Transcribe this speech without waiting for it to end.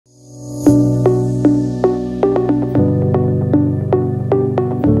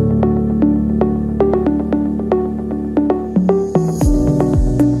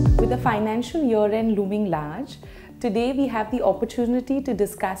Today we have the opportunity to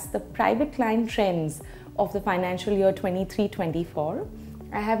discuss the private client trends of the financial year 23-24.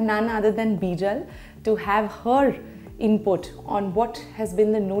 I have none other than Bijal to have her input on what has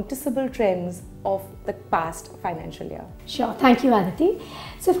been the noticeable trends of the past financial year. Sure, thank you, Aditi.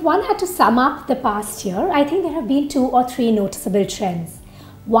 So if one had to sum up the past year, I think there have been 2 or 3 noticeable trends.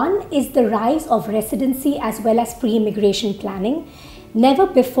 One is the rise of residency as well as pre-immigration planning. Never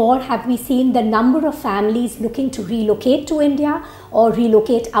before have we seen the number of families looking to relocate to India or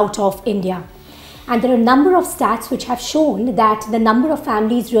relocate out of India. And there are a number of stats which have shown that the number of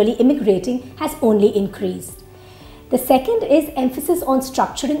families really immigrating has only increased. The second is emphasis on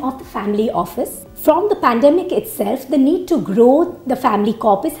structuring of the family office. From the pandemic itself, the need to grow the family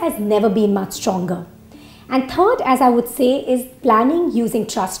corpus has never been much stronger. And third, as I would say, is planning using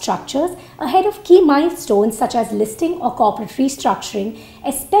trust structures ahead of key milestones such as listing or corporate restructuring,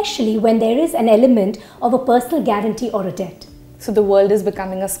 especially when there is an element of a personal guarantee or a debt. So the world is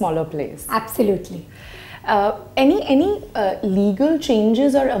becoming a smaller place. Absolutely. Any legal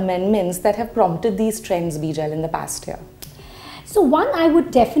changes or amendments that have prompted these trends, Bijal, in the past year? So one, I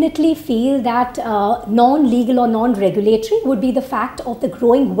would definitely feel that non-legal or non-regulatory would be the fact of the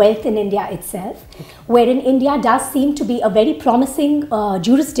growing wealth in India itself, wherein India does seem to be a very promising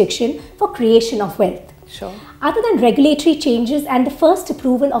jurisdiction for creation of wealth. Sure. Other than regulatory changes and the first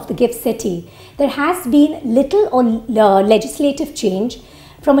approval of the GIFT City, there has been little on legislative change.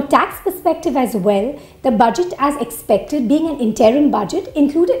 From a tax perspective as well, the budget as expected, being an interim budget,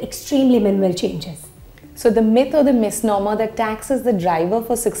 included extremely minimal changes. So the myth or the misnomer that tax is the driver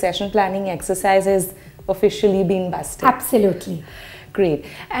for succession planning exercise is officially being busted. Absolutely. Great.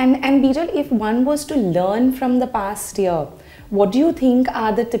 And Bijal, if one was to learn from the past year, what do you think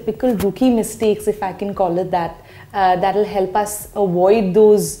are the typical rookie mistakes, if I can call it that, that will help us avoid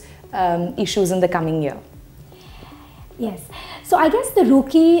those issues in the coming year? Yes. So I guess the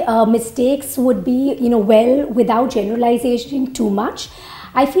rookie mistakes would be, well, without generalization too much.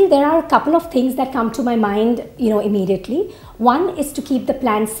 I feel there are a couple of things that come to my mind, immediately. One is to keep the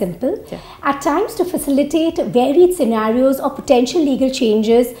plan simple. Yeah. At times to facilitate varied scenarios or potential legal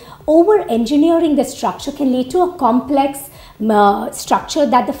changes, over-engineering the structure can lead to a complex structure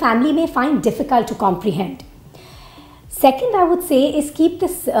that the family may find difficult to comprehend. Second, I would say, is keep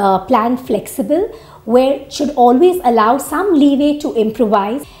this plan flexible, where it should always allow some leeway to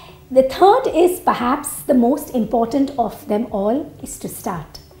improvise. The third is perhaps the most important of them all, is to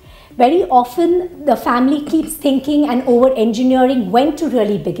start. Very often the family keeps thinking and over-engineering when to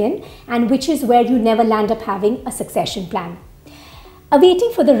really begin, and which is where you never land up having a succession plan.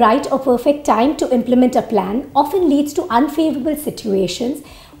 Awaiting for the right or perfect time to implement a plan often leads to unfavorable situations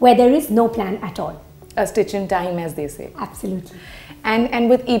where there is no plan at all. A stitch in time, as they say. Absolutely. And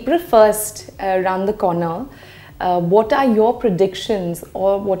with April 1st around the corner, what are your predictions,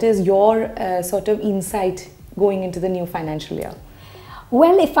 or what is your sort of insight going into the new financial year?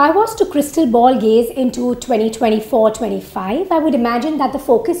 Well, if I was to crystal ball gaze into 2024-25, I would imagine that the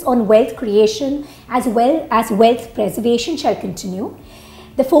focus on wealth creation as well as wealth preservation shall continue.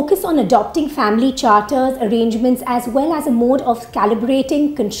 The focus on adopting family charters, arrangements, as well as a mode of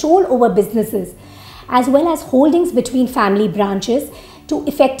calibrating control over businesses, as well as holdings between family branches to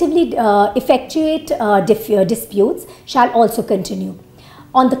effectively effectuate disputes shall also continue.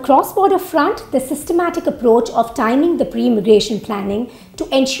 On the cross-border front, the systematic approach of timing the pre-immigration planning to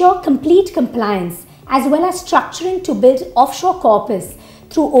ensure complete compliance, as well as structuring to build offshore corpus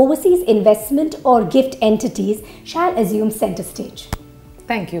through overseas investment or gift entities, shall assume center stage.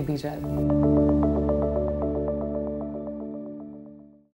 Thank you, Bijal.